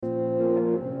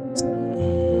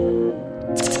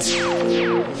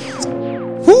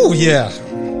yeah.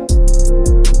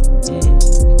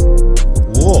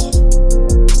 Whoa.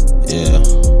 Yeah.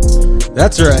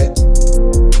 That's right.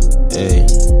 Hey.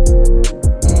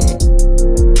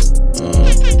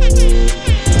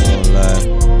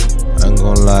 I ain't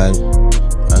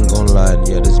gonna lie.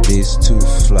 Yeah, this beat's too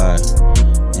fly.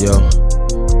 Yo.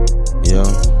 Yo.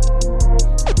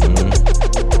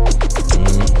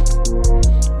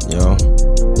 Yo.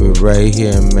 We're right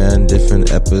here, man.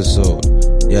 Different episode.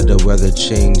 Yeah, the weather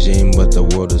changing, but the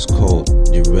world is cold.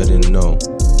 You already know.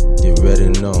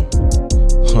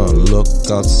 Look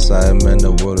outside, man,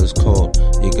 the world is cold.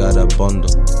 You got a bundle.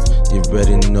 You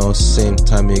already know, same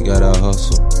time you gotta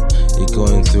hustle. You're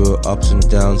going through ups and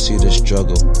downs, see the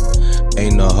struggle.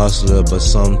 Ain't no hustler, but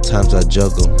sometimes I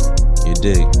juggle. You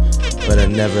dig? But I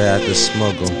never had to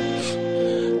smuggle.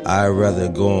 I'd rather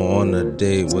go on a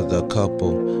date with a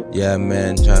couple. Yeah,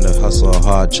 man, trying to hustle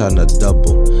hard, trying to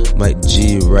double. Mike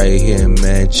G right here,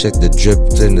 man. Check the drip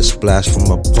and the splash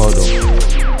from a puddle.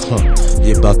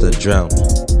 You about to drown.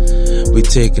 We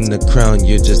taking the crown,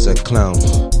 you're just a clown.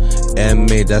 And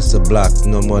made that's the block,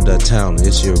 no more the town.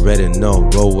 It's you already know.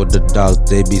 Roll with the dogs,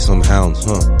 they be some hounds,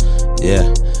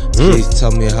 Yeah. Please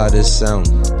tell me how this sound.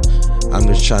 I'm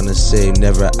just trying to say,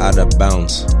 never out of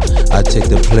bounds. I take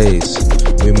the plays,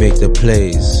 we make the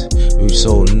plays. We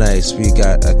so nice, we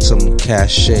got some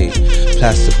cachet.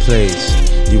 Plastic plays,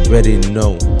 you already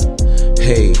know.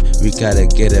 Hey, we gotta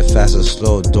get it fast or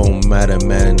slow. Don't matter,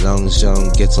 man, as long as y'all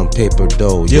get some paper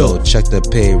dough. Yo, check the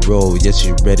payroll. Yes,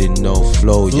 you already know.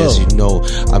 Flow, yes, you know.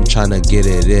 I'm trying to get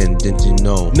it in. Didn't you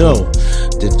know? No.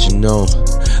 Did you know?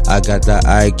 I got the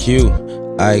IQ.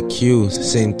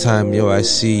 Same time, yo, I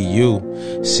see you.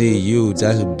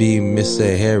 That would be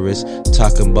Mr. Harris.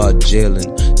 Talking about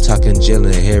Jalen. Talking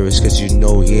Jalen Harris, cause you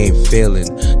know he ain't failing.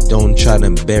 Don't try to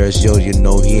embarrass, yo, you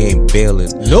know he ain't bailing.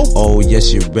 Nope. Oh,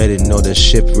 yes, you ready, know the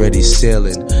ship ready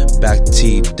sailing. Back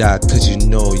T-Dot, cause you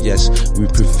know, yes, we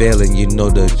prevailing. You know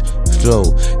the flow.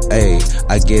 Hey,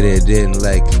 I get it in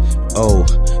like, oh,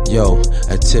 yo,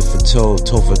 a tit for toe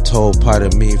for toe. Part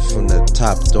of me from the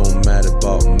top, don't matter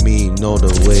about me. Know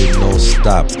the way, no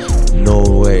stop. No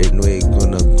way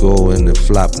gonna go in the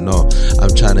flop. No,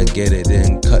 I'm trying to get it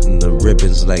in, cutting the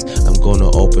ribbons like I'm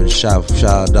gonna open shop.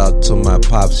 Shout out to my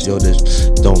pops, yo, this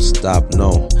don't stop.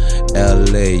 No,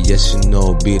 LA, yes, you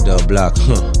know, beat the block.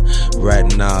 Right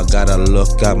now, gotta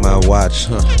look at my watch.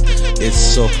 It's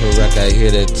so correct, I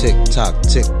hear the tick tock.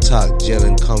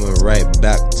 Jalen coming right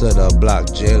back to the block.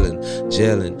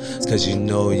 Jalen, cause you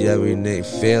know, yeah, we ain't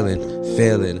failing.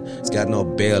 Got no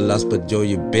bailouts, but yo,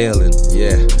 you bailing.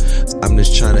 Yeah, I'm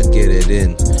just trying to get it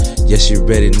in. Yes, you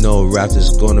already know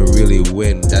Raptors gonna really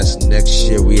win. That's next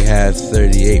year. We have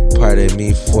 38, pardon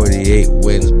me, 48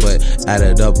 wins, but add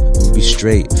it up, we'll be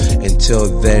straight.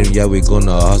 Until then, yeah, we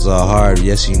gonna hustle hard.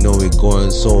 Yes, you know we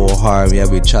going so hard. Yeah,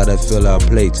 we try to fill our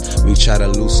plates. We try to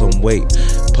lose some weight.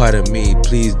 Pardon me,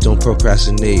 please don't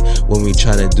procrastinate when we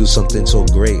trying to do something so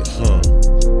great.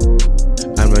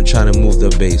 I'm trying to move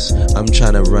the base. I'm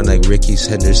trying to run like Ricky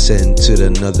Henderson to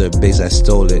another base. I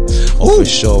stole it. Oh, for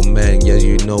sure, man. Yeah,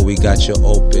 you know we got you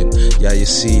open. Yeah, you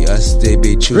see us, they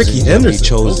be choosing. Ricky Henderson. Be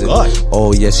chosen.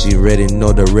 Oh, yes, you already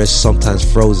know the wrist sometimes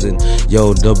frozen.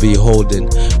 Yo, they'll be holding.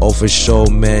 Oh, for sure,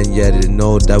 man. Yeah, they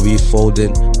know that we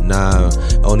folding. Nah,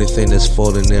 only thing that's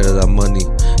folding there is our money.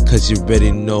 Cause you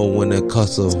already know when it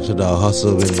comes to the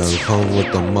hustle and the come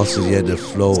with the muscle. Yeah, the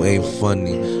flow ain't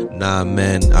funny. Nah,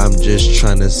 man, I'm just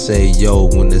trying to say, yo,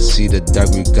 when they see the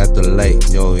dark, we got the light.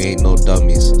 Yo, ain't no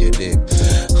dummies, you dig?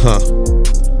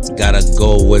 Gotta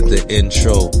go with the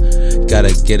intro.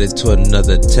 Gotta get it to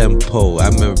another tempo. I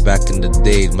remember back in the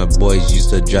days, my boys used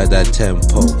to drive that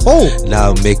tempo.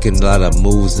 Now I'm making a lot of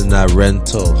moves in that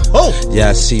rental.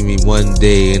 Yeah, see me one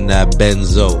day in that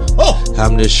Benzo.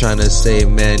 I'm just trying to say,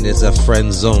 man, it's a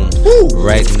friend zone.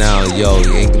 Right now, yo,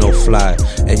 you ain't no fly.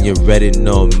 And you already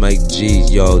know Mike G,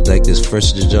 yo, like this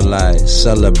 1st of July.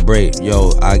 Celebrate,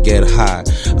 yo, I get high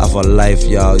off of life,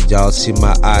 y'all. Y'all see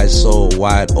my eyes so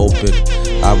wide open.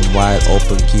 I'm wide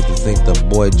open, people think the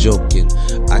boy joking.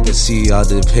 I can see all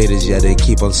the haters, yeah, they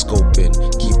keep on scoping,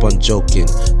 keep on joking.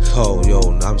 Oh, yo,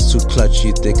 I'm too clutch,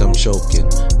 you think I'm choking.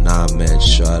 Nah, man,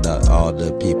 shout out all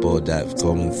the people that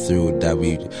going through, that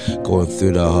we going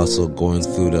through the hustle, going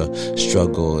through the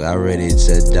struggle. I already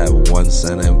said that once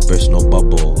and I'm personal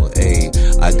bubble. Hey,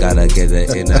 I gotta get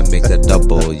it in, I make the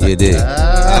double, you did.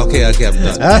 Okay, I'm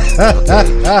done. Okay.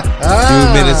 Few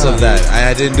minutes of that.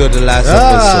 I didn't do the last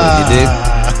episode, you did?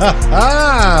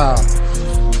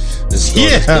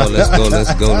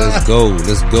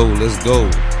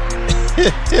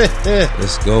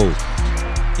 Let's go.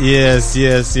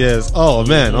 Yes. Oh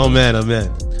man.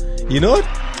 You know what?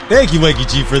 Thank you, Mikey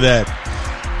G, for that.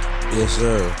 Yes,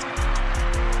 sir.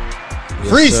 Yes,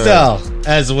 Freestyle, sir.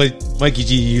 as what Mikey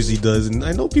G usually does. And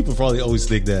I know people probably always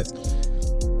think that.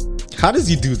 How does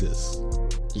he do this?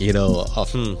 You know,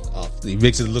 he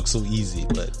makes it look so easy.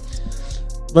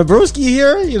 But broski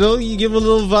here, you know, you give him a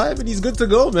little vibe and he's good to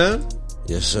go, man.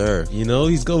 Yes, sir. You know,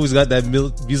 he's always got that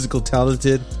musical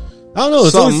talented. I don't know.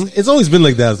 It's always been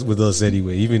like that with us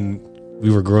anyway. Even we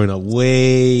were growing up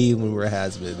way when we were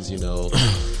has-beens, you know.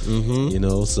 You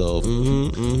know, so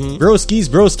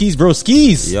broskies.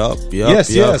 Yup. Yup.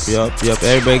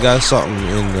 Everybody got something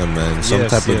in them, man. Some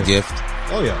type of gift.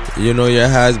 Oh yeah. You know your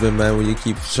has-been, man. When you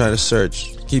keep trying to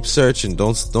search, keep searching.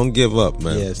 Don't give up,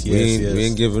 man. We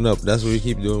ain't giving up. That's what we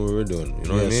keep doing. What we're doing. You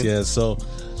know what I mean? Yes. So,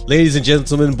 ladies and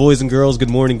gentlemen, boys and girls, good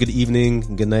morning, good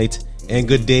evening, good night, and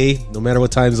good day. No matter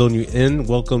what time zone you're in,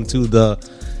 welcome to the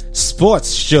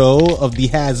sports show of the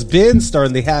has-been,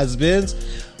 starring the has-beens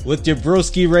with your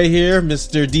broski right here,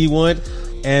 Mr. D1,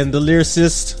 and the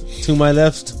lyricist to my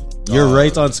left. Your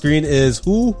right on screen is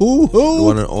who? The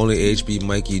one and only HB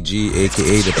Mikey G,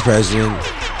 aka the president.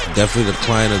 Definitely the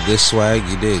client of this swag,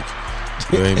 you dig?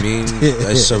 You know what I mean?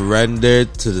 I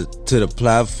surrendered to the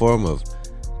platform of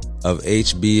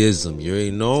HBism. You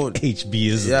already know?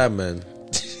 HBism. Yeah, man.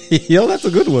 Yo, that's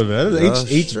a good one, man.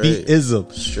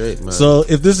 HBism. Straight, man. So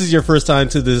if this is your first time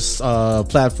to this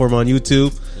platform on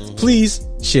YouTube, please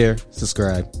share,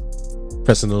 subscribe,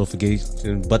 press the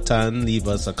notification button, leave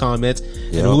us a comment,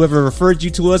 and whoever referred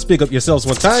you to us, pick up yourselves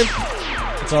one time.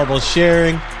 It's all about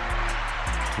sharing.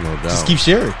 No doubt. Just keep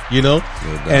sharing, you know?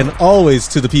 No doubt. And always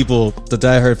to the people, the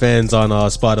diehard fans on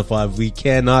Spotify, we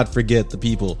cannot forget the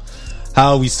people.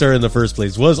 How we started in the first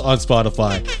place was on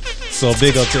Spotify. So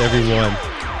big up to everyone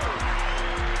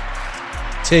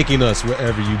taking us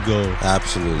wherever you go.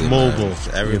 Absolutely, mobile, man.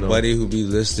 Everybody who be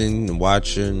listening and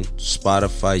watching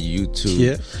Spotify,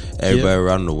 YouTube, everybody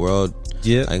around the world. I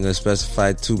ain't gonna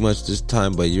specify too much this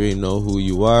time, but you already know who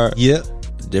you are.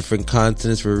 Different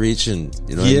continents we're reaching.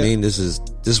 You know what I mean? This is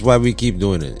why we keep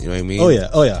doing it. You know what I mean? Oh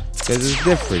yeah. Because it's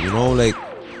different. You know, like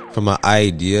from an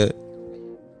idea.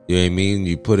 You know what I mean?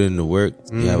 You put in the work.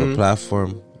 You have a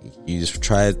platform. You just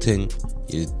try a thing.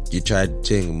 You try a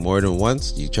thing more than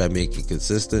once. You try to make it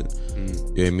consistent. You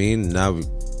know what I mean? Now we're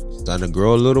starting to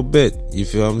grow a little bit. You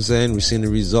feel what I'm saying? We're seeing the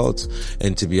results.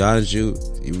 And to be honest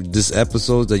with you, this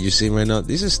episode that you're seeing right now,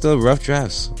 these are still rough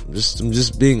drafts. I'm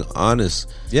just being honest.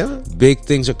 Yeah. Big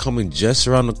things are coming just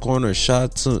around the corner.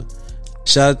 Shout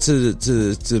out to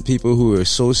the people who are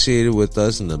associated with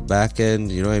us in the back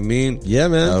end. You know what I mean? Yeah,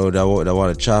 man. That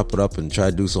want to chop it up and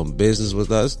try to do some business with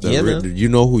us. Man. You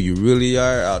know who you really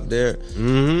are out there.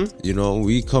 You know,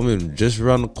 we coming just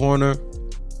around the corner.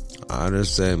 I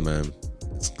understand, man.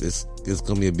 It's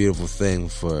gonna be a beautiful thing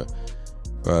for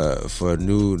a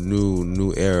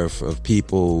new era of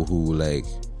people who like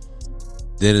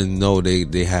didn't know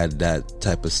they had that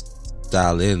type of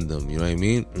style in them. You know what I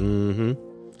mean?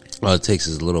 All it takes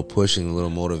is a little pushing, a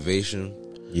little motivation.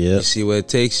 You see where it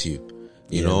takes you.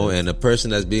 You know, and the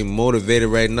person that's being motivated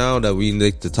right now that we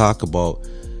need to talk about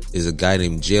is a guy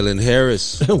named Jalen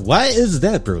Harris. Why is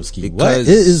that, broski? Why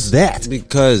is that?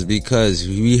 Because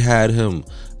we had him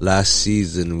last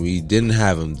season. We didn't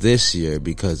have him this year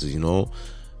because of,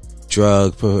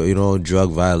 drug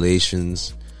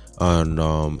violations on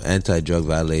anti-drug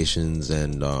violations,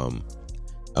 and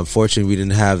unfortunately, we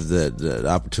didn't have the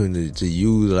opportunity to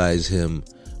utilize him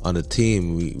on the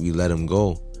team. We let him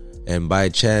go. And by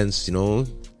chance, to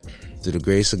the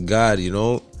grace of God,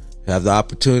 have the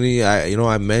opportunity.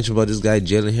 I mentioned about this guy,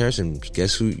 Jalen Harris, and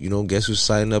guess who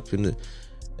signed up in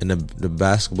the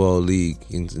basketball league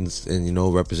and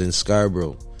represents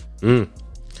Scarborough.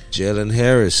 Jalen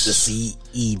Harris. The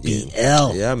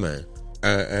CEBL. Yeah, man.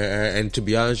 And to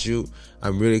be honest with you,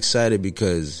 I'm really excited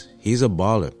because he's a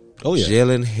baller. Oh yeah,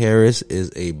 Jalen Harris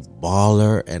is a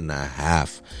baller and a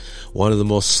half. One of the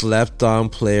most slept on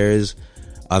players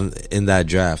in that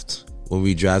draft when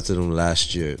we drafted him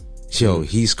last year. Yo,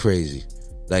 he's crazy.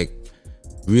 Like,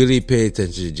 really pay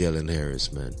attention to Jalen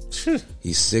Harris, man.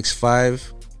 He's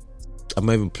 6'5". I'm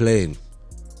not even playing.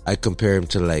 I compare him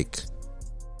to like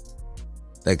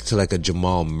a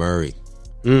Jamal Murray.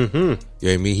 You know what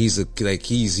I mean? He's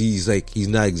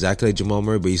not exactly like Jamal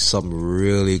Murray, but he's something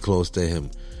really close to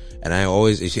him. And I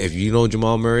always, if you know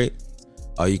Jamal Murray,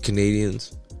 all you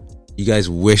Canadians, you guys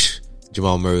wish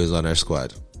Jamal Murray was on our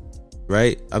squad,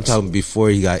 right? I'm talking before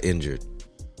he got injured,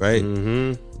 right?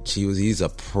 He's a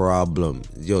problem.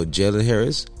 Yo, Jalen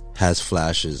Harris has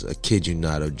flashes. I kid you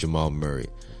not, of Jamal Murray.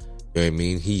 You know what I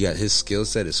mean? His skill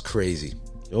set is crazy.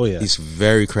 Oh yeah, he's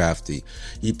very crafty.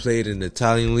 He played in the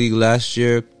Italian league last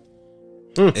year,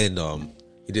 and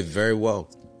He did very well.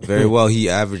 Very well. He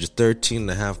averaged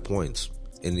 13.5 points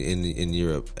in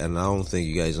Europe, and I don't think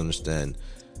you guys understand.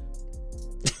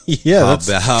 Yeah,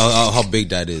 how big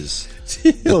that is.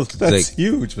 That's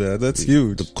huge, man. That's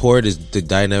huge. The court is the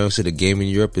dynamics of the game in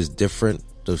Europe is different.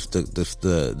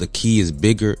 The key is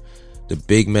bigger. The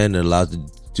big men are allowed to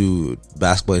do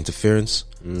basketball interference.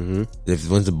 Mm-hmm. If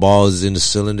once the ball is in the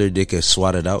cylinder, they can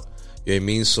swat it out. You know what I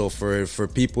mean? So for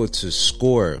people to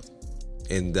score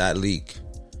in that league,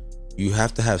 you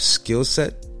have to have skill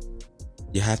set.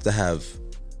 You have to have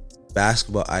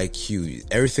basketball IQ.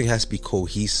 Everything has to be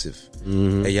cohesive,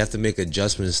 and you have to make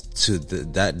adjustments to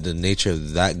the nature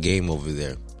of that game over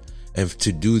there. And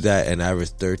to do that and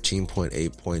average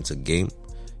 13.8 points a game,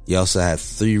 he also had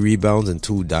 3 rebounds and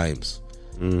 2 dimes.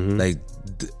 Like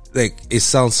it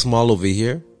sounds small over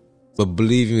here, but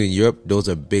believe me, in Europe, those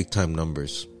are big time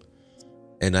numbers.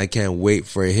 And I can't wait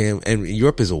for him. And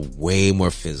Europe is way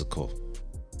more physical.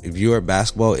 If Europe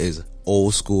basketball is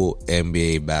old school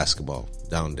NBA basketball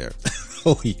down there.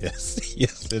 Oh yes,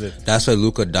 yes it is. That's why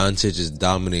Luka Doncic is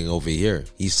dominating over here.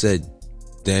 He said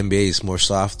the NBA is more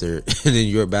softer than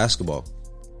Europe basketball.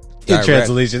 The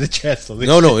translation.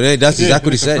 No, that's exactly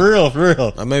what he said. For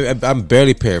real. I'm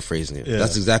barely paraphrasing it. Yeah.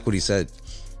 That's exactly what he said.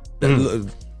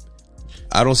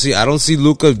 I don't see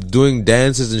Luka doing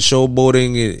dances and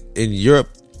showboating in Europe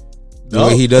the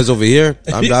way he does over here.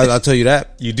 I'll tell you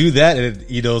that. You do that,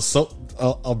 and so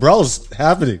a brawl is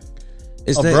happening.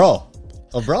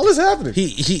 A brawl is happening.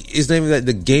 It's not even that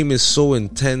the game is so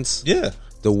intense. Yeah,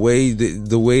 the way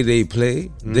they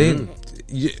play, then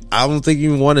I don't think you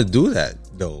even want to do that.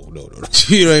 No.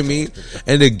 You know what I mean?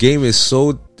 And the game is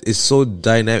so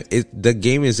dynamic. The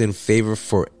game is in favor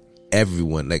for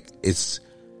everyone. Like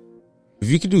if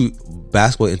you can do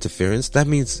basketball interference, that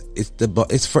means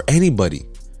it's for anybody.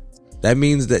 That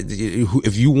means that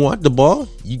if you want the ball,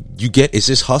 you get. It's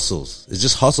just hustles. It's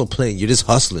just hustle playing. You're just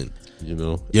hustling.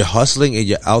 You're hustling and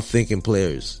you're outthinking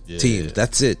players, teams.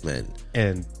 That's it, man.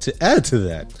 And to add to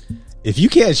that, if you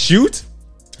can't shoot,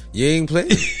 you ain't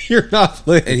playing. You're not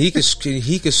playing. And he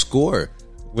can score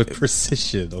with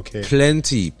precision. Okay,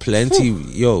 plenty.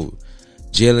 Yo,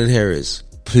 Jalen Harris,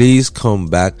 please come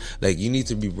back. Like, you need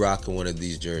to be rocking one of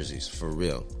these jerseys for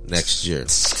real next year.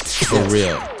 For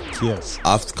real. Yes.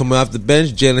 Coming off the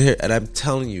bench, Jalen Harris, and I'm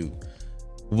telling you,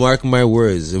 mark my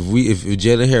words, if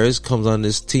Jalen Harris comes on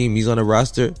this team, he's on a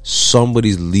roster,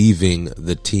 somebody's leaving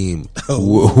the team.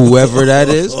 Whoever that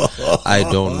is, I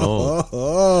don't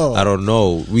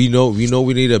know. We know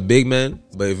we need a big man,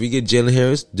 but if we get Jalen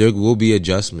Harris, there will be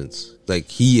adjustments. Like,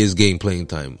 he is getting playing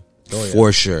time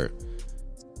for sure.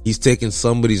 He's taking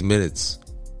somebody's minutes,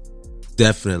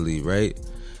 definitely, right?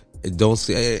 And that's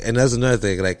another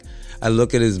thing. Like, I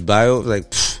look at his bio, like,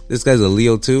 this guy's a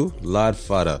Leo too. Lord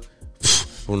Father.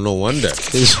 Well, no wonder.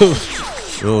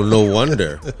 No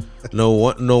wonder.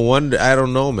 No wonder. I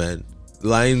don't know, man.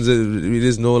 Lions.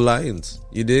 There's no lions.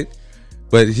 You dig?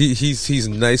 But he's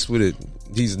nice with it.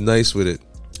 He's nice with it,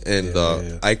 and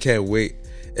I can't wait.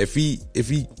 If he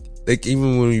like,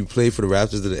 even when we played for the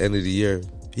Raptors at the end of the year,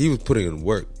 he was putting in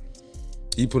work.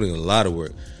 He put in a lot of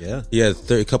work. Yeah, he had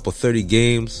a couple 30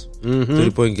 games,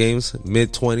 30-point games,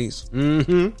 mid-20s.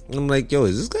 I'm like, yo,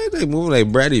 is this guy like moving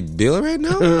like Bradley Beal right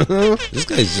now? This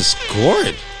guy's just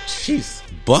scoring. Jeez,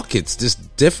 buckets,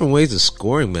 just different ways of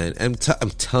scoring, man. I'm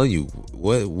telling you,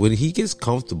 when he gets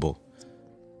comfortable,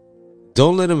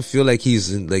 don't let him feel like he's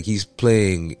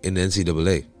playing in the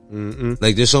NCAA.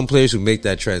 Like, there's some players who make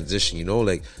that transition.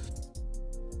 Like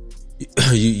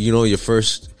you know, your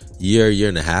first year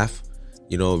and a half.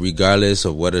 Regardless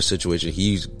of what a situation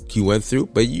he went through.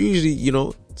 But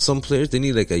usually, some players, they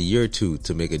need like a year or two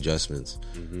to make adjustments.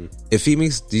 If he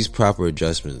makes these proper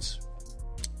adjustments,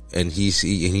 and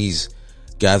he's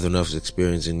gathered enough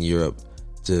experience in Europe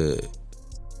to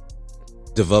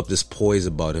develop this poise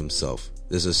about himself,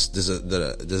 there's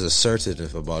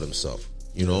assertiveness about himself,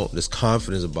 there's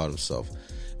confidence about himself.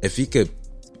 If he could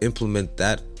implement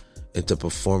that into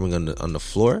performing on the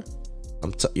floor,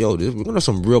 we're gonna have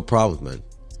some real problems, man.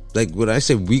 Like, when I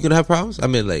say we're gonna have problems, I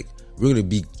mean, like, we're gonna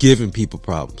be giving people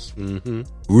problems,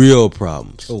 real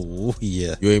problems. Oh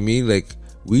yeah, you know what I mean? Like,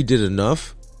 we did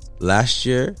enough last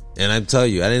year, and I'm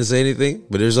telling you, I didn't say anything,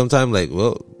 but there's sometimes like,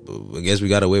 well, I guess we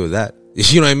got away with that.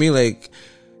 You know what I mean? Like,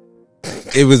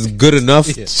 it was good enough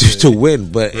to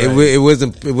win, but it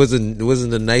wasn't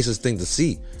the nicest thing to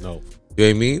see. No, you know what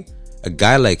I mean? A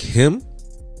guy like him,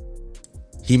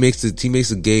 he makes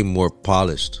the game more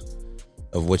polished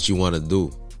of what you want to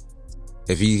do.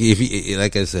 If he,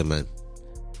 like I said, man,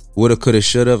 woulda, coulda,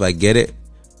 shoulda, I get it.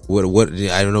 What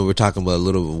I don't know. We're talking about a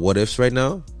little what ifs right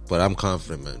now, but I'm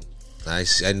confident, man.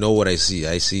 I know what I see.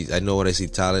 I know what I see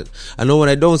talent. I know when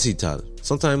I don't see talent.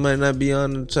 Sometimes it might not be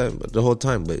on the whole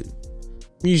time, but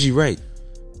I'm usually right.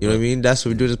 You know what I mean? That's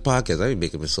what we do this podcast. I ain't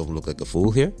making myself look like a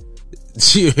fool here.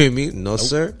 You know what I mean? No,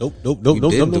 sir. Nope. This.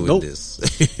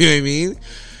 You know what I mean?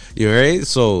 You right?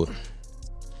 So,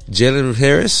 Jalen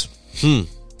Harris,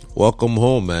 welcome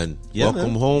home, man. Yeah,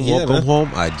 welcome man. home. Yeah, Welcome man.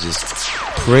 home. I just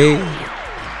pray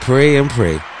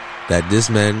that this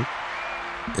man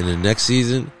in the next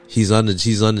season he's on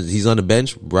the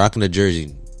bench rocking a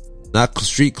jersey, not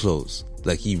street clothes,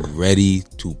 like he ready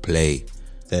to play.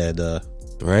 And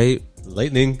right?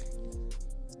 lightning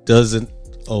doesn't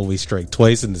always strike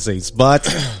twice in the same spot,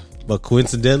 but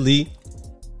coincidentally,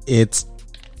 it's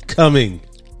coming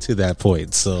to that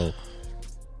point. So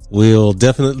we'll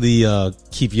definitely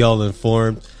keep y'all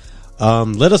informed.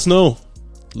 Let us know.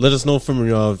 Let us know from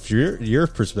your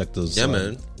perspectives. Yeah,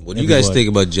 man. What do you guys think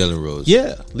about Jalen Rose?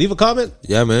 Yeah, leave a comment.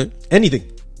 Yeah, man.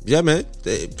 Anything. Yeah, man.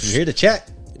 We're here to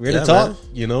chat. We're here to Yeah, talk. man.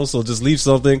 You know, so just leave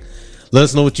something. Let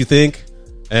us know what you think.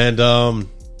 And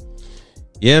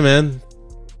yeah, man.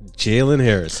 Jalen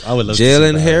Harris. I would love to see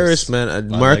Jalen that. Harris, man. I'd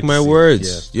Mark like my to see it,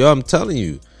 words. Yo, I'm telling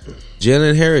you.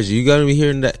 Jalen Harris, you gotta be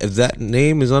hearing that. If that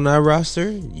name is on our roster,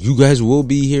 you guys will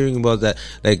be hearing about that.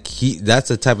 Like that's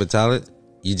the type of talent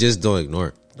you just don't ignore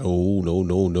it.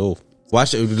 No.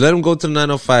 Watch it. Let him go to the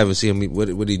 905 and see him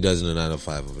what he does in the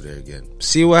 905 over there again.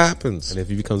 See what happens. And if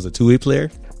he becomes a two-way player,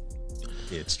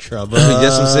 it's trouble.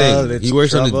 That's what I'm saying. It's He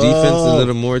works on the trouble. defense a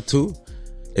little more too.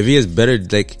 If he has better,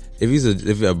 like if he's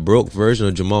a broke version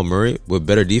of Jamal Murray with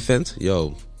better defense,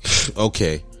 yo,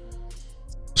 okay,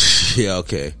 yeah,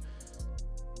 okay.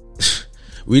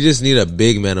 We just need a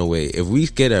big man away. If we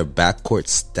get our backcourt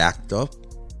stacked up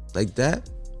like that,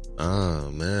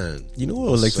 man. You know what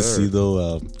I would like to see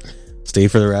though? Stay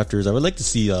for the Raptors. I would like to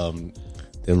see them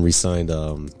re-sign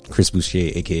Chris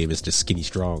Boucher, aka Mr. Skinny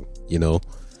Strong. You know,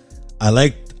 I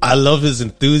love his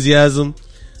enthusiasm.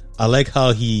 I like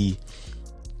how he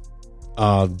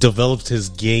developed his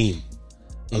game.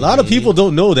 A lot of people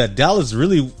don't know that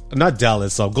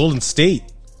Golden State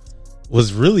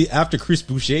was really after Chris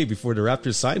Boucher before the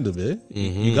Raptors signed him.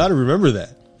 You got to remember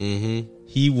that.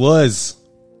 He was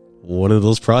one of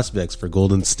those prospects for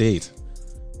Golden State,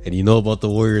 and you know about the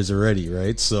Warriors already,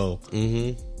 right? So,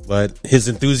 but his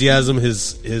enthusiasm,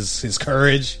 his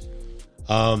courage,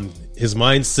 his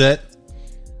mindset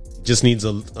just needs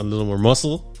a little more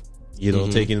muscle, you know,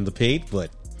 taking in the paint.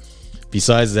 But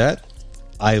besides that,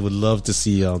 I would love to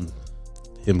see him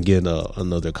get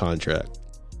another contract.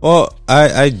 Well,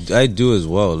 I do as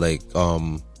well. Like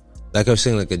I was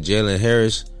saying, like a Jalen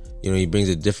Harris, you know, he brings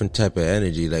a different type of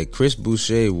energy. Like Chris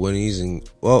Boucher, when he's in,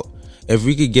 well, if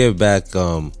we could get back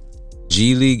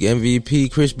G League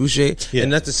MVP Chris Boucher, and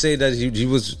not to say that he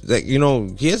was like, you know,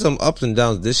 he had some ups and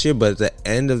downs this year, but at the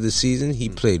end of the season, he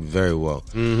played very well.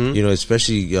 You know,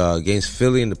 especially against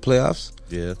Philly in the playoffs.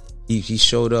 Yeah, he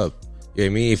showed up. You know what I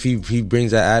mean? If he brings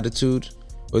that attitude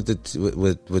with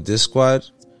this squad,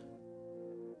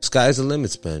 sky's the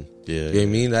limits, man. Yeah, you know what I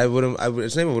mean?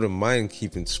 I wouldn't mind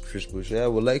keeping Chris Boucher. I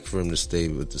would like for him to stay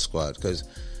with the squad because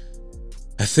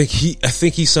I think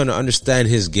he's starting to understand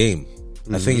his game.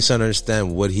 I think he's starting to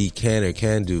understand what he can or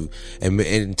can do.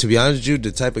 And to be honest with you,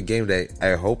 the type of game that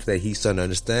I hope that he's starting to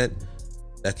understand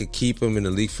that could keep him in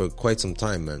the league for quite some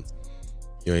time, man.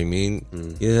 You know what I mean?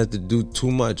 He doesn't have to do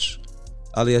too much.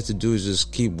 All he has to do is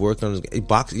just keep working on his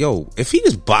box. Yo, if he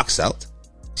just box out,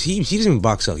 he doesn't even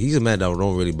box out. He's a man that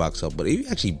don't really box out. But if he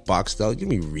actually boxed out, give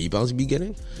me rebounds he be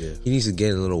getting. Yeah. He needs to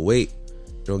gain a little weight.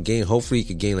 You know, hopefully he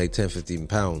could gain like 10, 15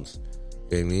 pounds.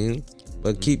 You know what I mean?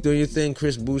 But keep doing your thing,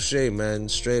 Chris Boucher, man.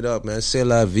 Straight up, man. C'est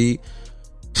la vie.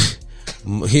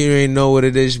 He ain't know what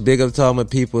it is. Big up to all my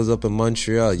peoples up in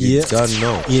Montreal. You done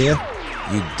know.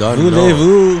 Yeah. You done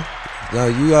Voulez-vous? know. Yo,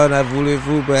 you all not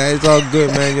voulez-vous, but it's all good,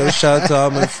 man. Yo, shout out to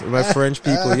all my French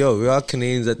people. Yo, we're all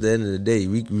Canadians at the end of the day.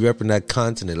 We repping that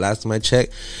continent. Last time I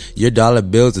checked, your dollar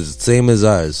bills is the same as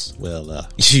ours. Well,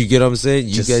 you get what I'm saying?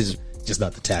 You guys just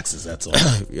not the taxes, that's all.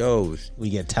 Yo, we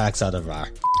get tax out of our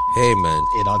man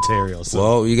in Ontario. So.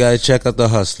 Well, you gotta check out the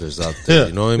hustlers out there.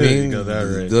 You know what I mean? You got that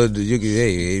right.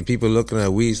 Hey, people looking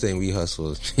at we saying we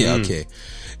hustlers. Yeah, okay.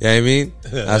 You know what I mean?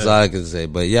 That's all I can say.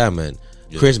 But yeah, man.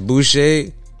 Yeah. Chris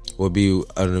Boucher would be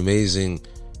an amazing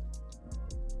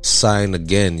sign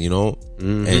again, you know?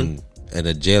 And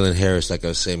a Jalen Harris, like I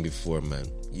was saying before, man.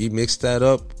 You mix that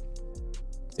up,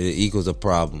 it equals a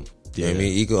problem. You know what I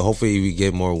mean? Hopefully we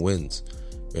get more wins.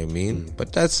 You know what I mean?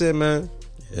 But that's it, man.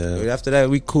 Yeah. After that,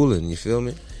 we cooling. You feel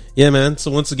me? Yeah, man. So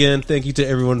once again, thank you to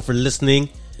everyone for listening.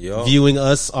 viewing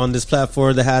us on this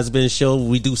platform, the Has Been Show.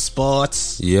 We do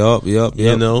sports. Yup.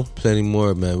 You know, plenty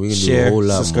more, man. We can share, do a whole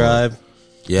lot subscribe, more.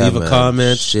 Yeah, leave a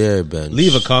comment. Share, man.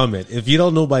 Leave a comment. If you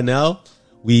don't know by now,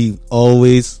 we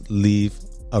always leave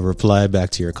a reply back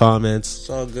to your comments. It's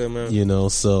all good, man. You know,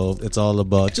 so it's all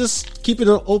about just keeping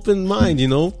an open mind, you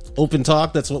know, open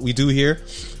talk. That's what we do here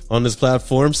on this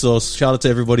platform. So shout out to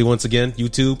everybody once again,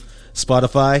 YouTube,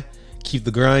 Spotify. Keep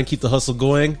the grind, keep the hustle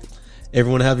going.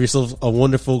 Everyone have yourself a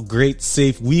wonderful, great,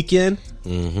 safe weekend.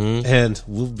 And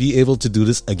we'll be able to do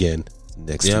this again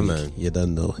next week. Man. You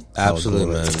don't know.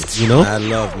 Absolutely, man. You know?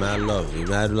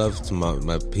 Mad love to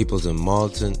my peoples in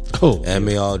Malton. Oh,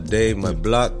 MA all day, my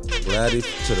block, Gladdy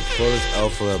to the fullest,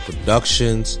 Alpha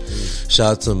Productions.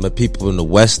 Shout out to my people in the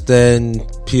West End,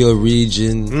 Peel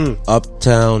region,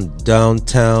 Uptown,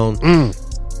 Downtown,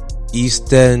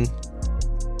 East End.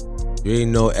 You already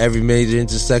know every major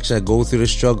intersection. I go through the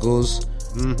struggles.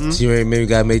 So you maybe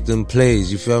gotta make them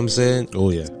plays. You feel what I'm saying?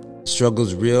 Oh, yeah.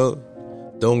 Struggles real.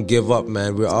 Don't give up,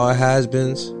 man. We're all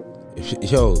has-beens.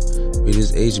 Yo, we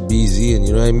just HBZ, and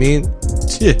you know what I mean?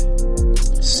 Yeah.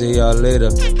 See y'all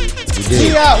later.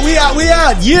 We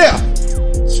out. Yeah.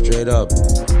 Straight up.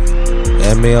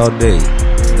 MA all day.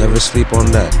 Never sleep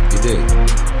on that. You dig?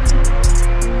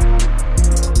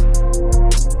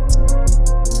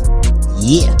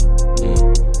 Yeah.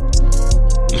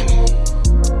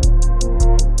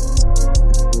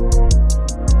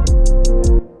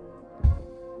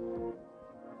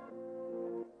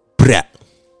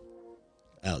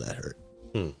 Ow, that hurt.